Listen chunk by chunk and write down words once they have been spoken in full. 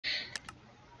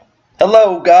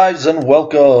Hello, guys, and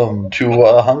welcome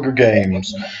to Hunger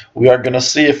Games. We are gonna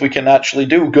see if we can actually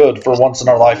do good for once in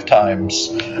our lifetimes.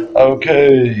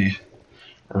 Okay.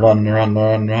 Run, run,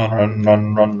 run, run, run,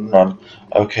 run, run, run.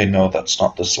 Okay, no, that's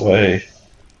not this way.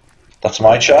 That's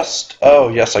my chest? Oh,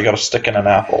 yes, I got a stick and an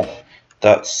apple.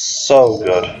 That's so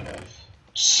good.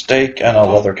 Steak and a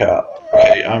leather cap.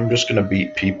 Okay, I'm just gonna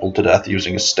beat people to death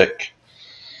using a stick.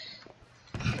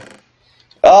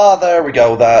 Ah, there we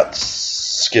go, that's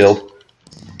skilled.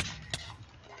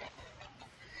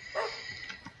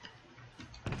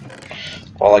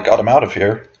 Well, I got him out of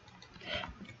here.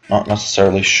 Not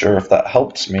necessarily sure if that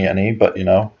helps me any, but you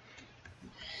know.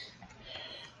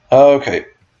 Okay.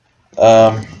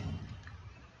 What?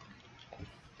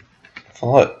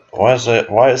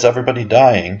 Why is everybody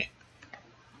dying?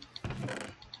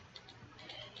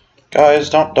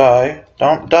 Guys, don't die.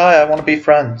 Don't die. I want to be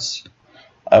friends.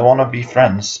 I want to be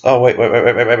friends. Oh, wait.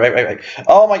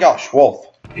 Oh my gosh, wolf.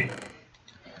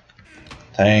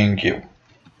 Thank you.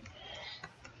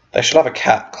 They should have a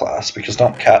cat class, because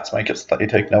don't cats make it so that you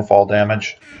take no fall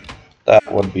damage? That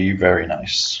would be very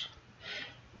nice.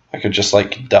 I could just,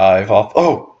 like, dive off.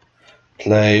 Oh!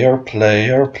 Player,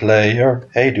 player, player.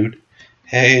 Hey, dude.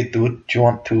 Hey, dude, do you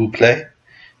want to play?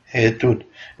 Hey, dude,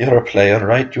 you're a player,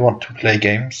 right? Do you want to play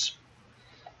games?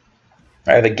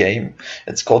 I have a game.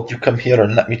 It's called You Come Here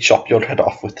and Let Me Chop Your Head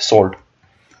Off with the Sword.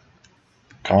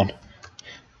 Come on.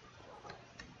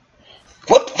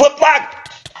 Flip lag!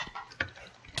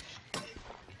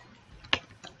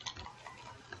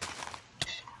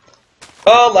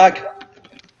 Oh, lag.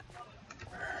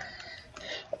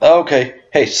 Okay.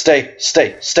 Hey, stay.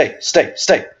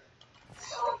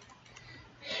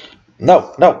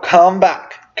 No, come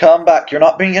back. Come back. You're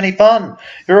not being any fun.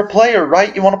 You're a player,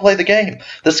 right? You want to play the game.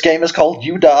 This game is called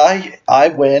You Die, I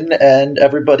Win, and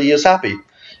everybody is happy.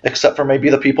 Except for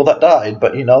maybe the people that died,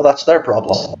 but you know, that's their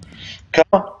problem. Come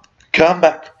on. Come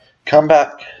back. Come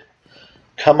back.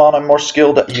 Come on, I'm more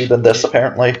skilled at you than this,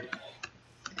 apparently.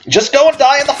 Just go and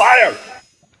die in the fire!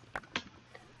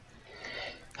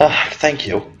 Thank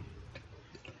you.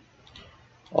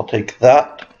 I'll take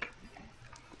that.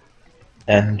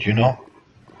 And, you know,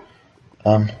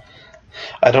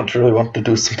 I don't really want to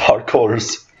do some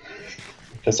parkours,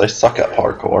 because I suck at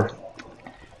parkour.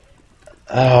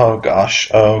 Oh gosh,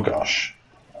 oh gosh.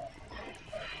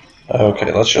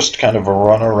 Okay, let's just kind of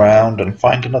run around and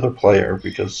find another player,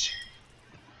 because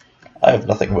I have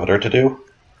nothing better to do.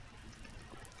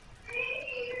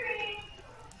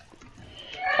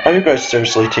 Are you guys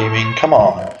seriously teaming? Come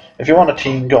on. If you want a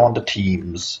team, go on to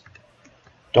Teams.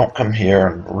 Don't come here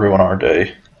and ruin our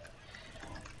day.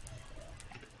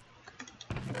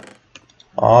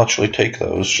 I'll actually take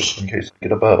those just in case I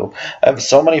get a bow. I have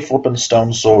so many flippin'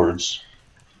 stone swords.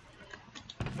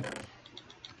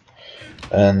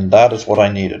 And that is what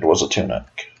I needed, was a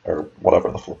tunic. Or whatever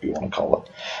the flip you want to call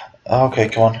it. Okay,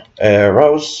 come on.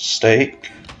 Arrows, steak.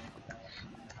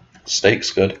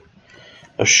 Steak's good.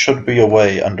 There should be a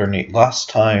way underneath. Last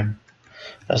time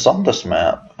it's on this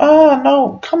map. Ah,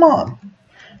 no, come on.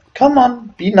 Come on,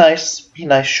 be nice. Be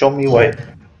nice, show me a way.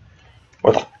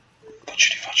 Where the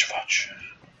fudge.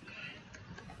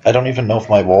 I don't even know if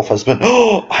my wolf has been.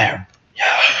 Oh, iron.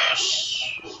 Yes.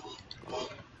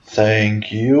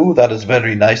 Thank you. That is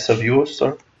very nice of you,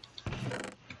 sir.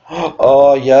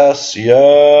 Oh, yes.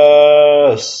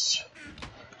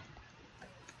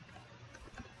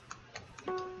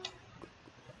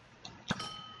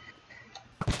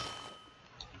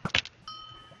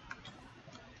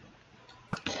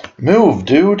 Move,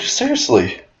 dude.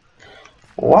 Seriously.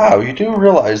 Wow, you do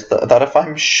realize that if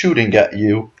I'm shooting at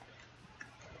you...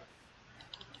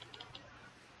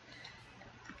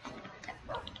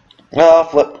 Ah,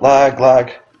 flip,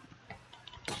 lag.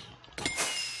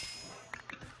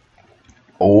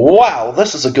 Wow,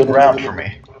 this is a good round for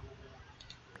me.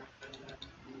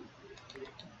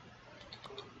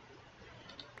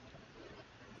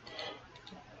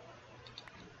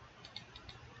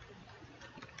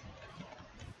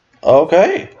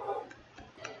 Okay.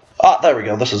 Ah, there we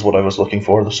go. This is what I was looking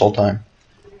for this whole time.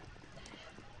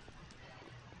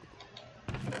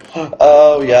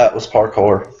 Oh, yeah, it was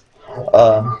parkour.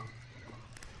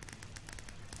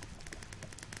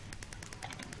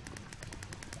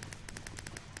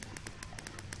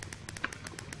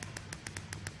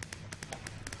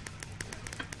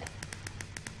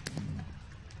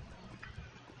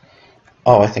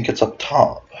 Oh, I think it's up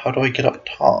top. How do I get up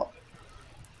top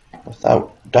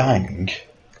without dying?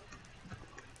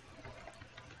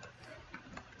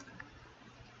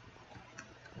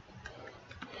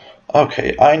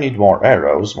 Okay, I need more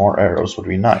arrows. More arrows would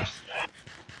be nice.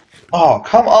 Oh,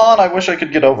 come on! I wish I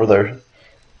could get over there.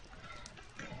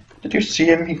 Did you see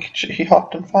him? He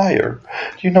hopped in fire.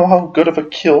 Do you know how good of a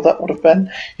kill that would have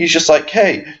been? He's just like,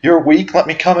 hey, you're weak, let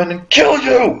me come in and kill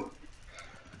you!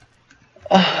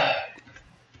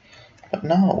 But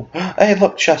no. Hey,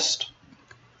 look, chest.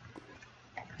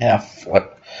 Yeah,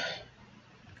 flip.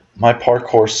 My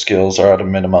parkour skills are at a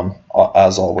minimum,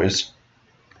 as always.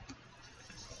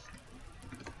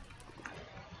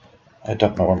 I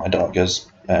don't know where my dog is,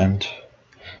 and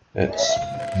it's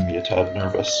me a tad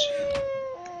nervous.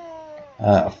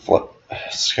 Flip.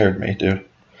 Scared me, dude.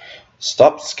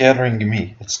 Stop scattering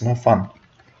me. It's no fun.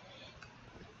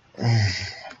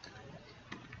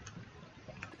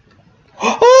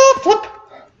 Oh, flip!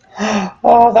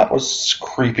 Oh, that was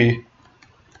creepy.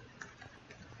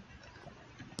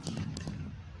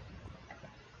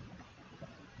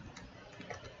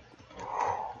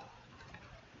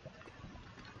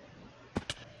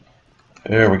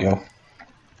 There we go.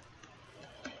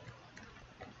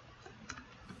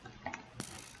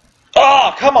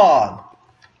 Oh, come on!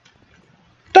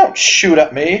 Don't shoot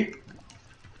at me.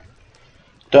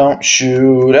 Don't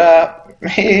shoot at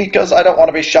me, because I don't want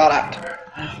to be shot at.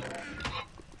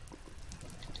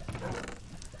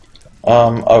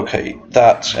 Okay,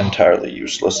 that's entirely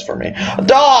useless for me.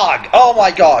 Dog! Oh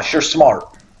my gosh, you're smart.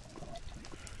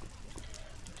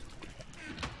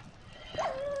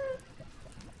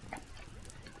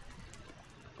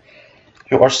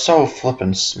 You are so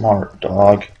flippin' smart,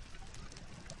 dog.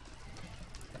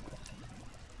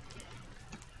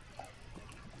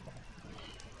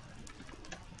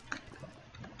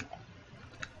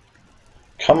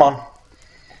 Come on.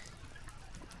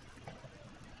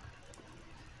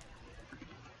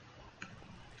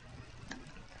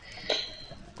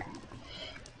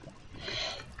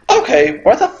 Okay,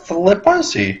 where the flip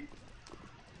was he?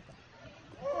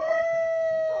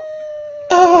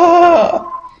 Ah!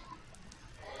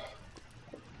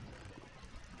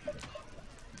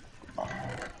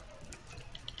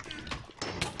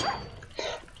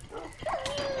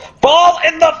 Fall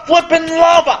in the flippin'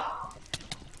 lava!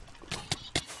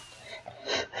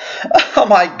 Oh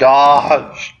my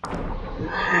gosh.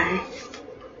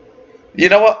 You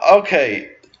know what?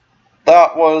 Okay.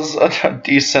 That was a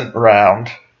decent round.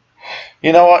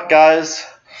 You know what, guys?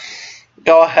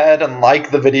 Go ahead and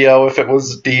like the video if it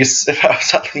was if it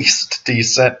was at least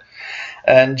decent.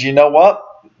 And you know what?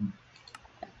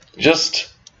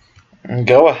 Just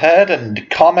go ahead and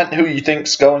comment who you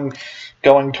think's going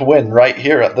to win right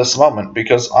here at this moment,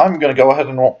 because I'm going to go ahead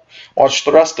and watch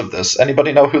the rest of this.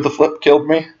 Anybody know who the flip killed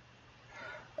me?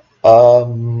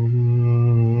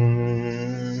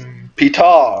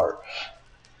 Pitar.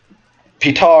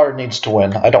 Pitar needs to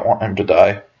win. I don't want him to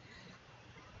die.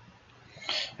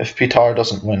 If Pitar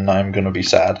doesn't win, I'm going to be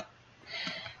sad.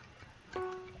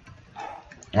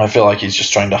 I feel like he's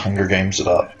just trying to Hunger Games it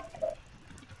up.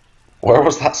 Where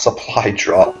was that supply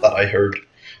drop that I heard?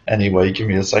 Anyway, give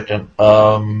me a second.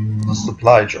 The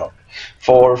supply drop.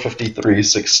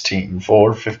 453.16.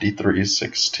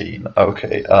 453.16.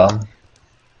 Okay,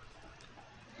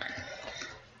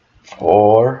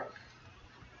 4.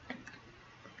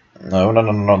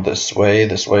 No. This way.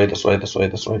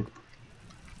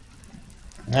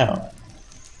 No.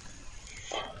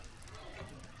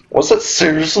 Was it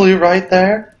seriously right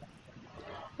there?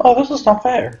 Oh, this is not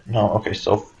fair. No, okay,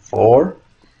 so 4.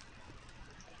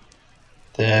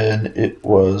 Then it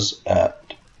was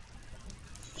at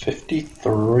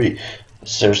 53.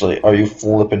 Seriously, are you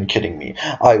flippin' kidding me?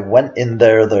 I went in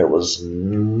there, there was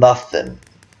nothing.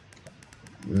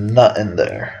 Nothing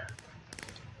there.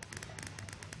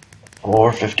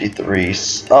 453.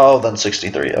 Oh, then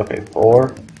 63. Okay,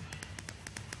 4.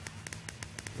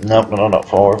 No.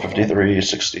 453,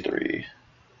 63.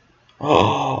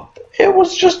 Oh, it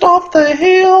was just off the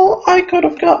hill. I could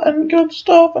have gotten good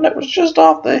stuff, and it was just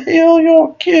off the hill.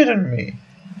 You're kidding me.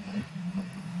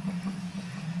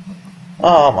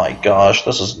 Oh my gosh,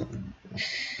 this is...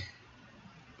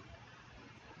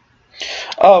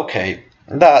 Okay,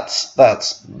 that's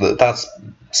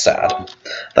sad.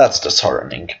 That's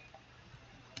disheartening.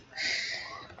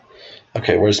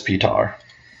 Okay, where's Pitar?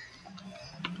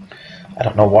 I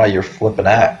don't know why you're flipping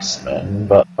axe, man,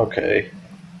 but okay.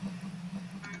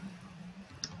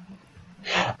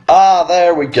 Ah,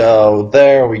 there we go.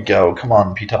 There we go. Come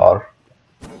on, Pitar.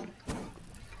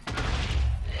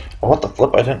 Oh, what the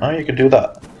flip? I didn't know you could do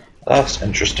that. That's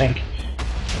interesting.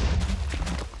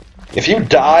 If you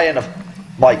die in a,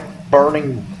 like,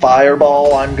 burning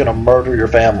fireball, I'm gonna murder your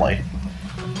family.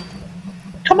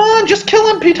 Come on, just kill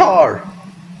him, Pitar!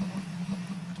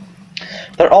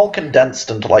 They're all condensed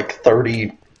into like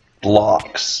 30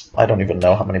 blocks. I don't even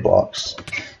know how many blocks,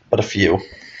 but a few.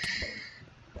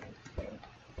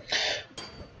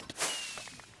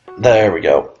 There we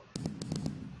go.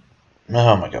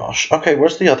 Oh my gosh. Okay,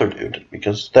 where's the other dude?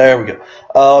 Because there we go.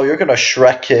 Oh, you're gonna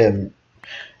Shrek him.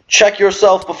 Check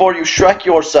yourself before you Shrek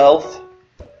yourself.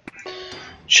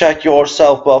 Check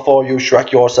yourself before you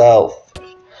Shrek yourself.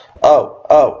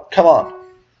 Oh, come on.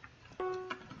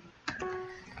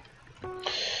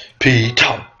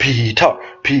 Peter.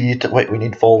 Wait, we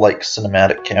need full, like,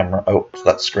 cinematic camera. Oh,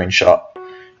 that screenshot.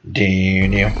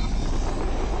 Video.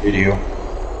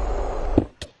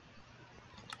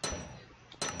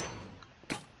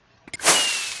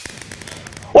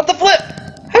 What the flip?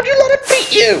 How'd you let him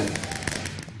beat you?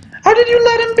 How did you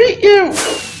let him beat you?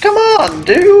 Come on,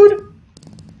 dude.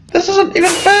 This isn't even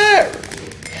fair.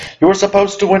 You were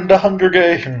supposed to win the Hunger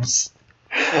Games.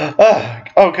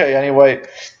 Okay, anyway.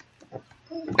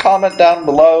 Comment down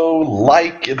below,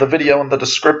 like the video in the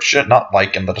description, not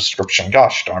like in the description,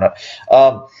 gosh darn it.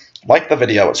 Like the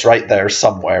video, it's right there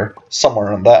somewhere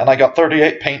in that, and I got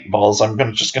 38 paintballs.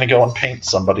 I'm just gonna go and paint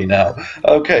somebody now.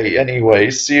 Okay,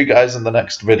 anyway, see you guys in the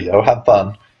next video. Have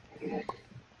fun.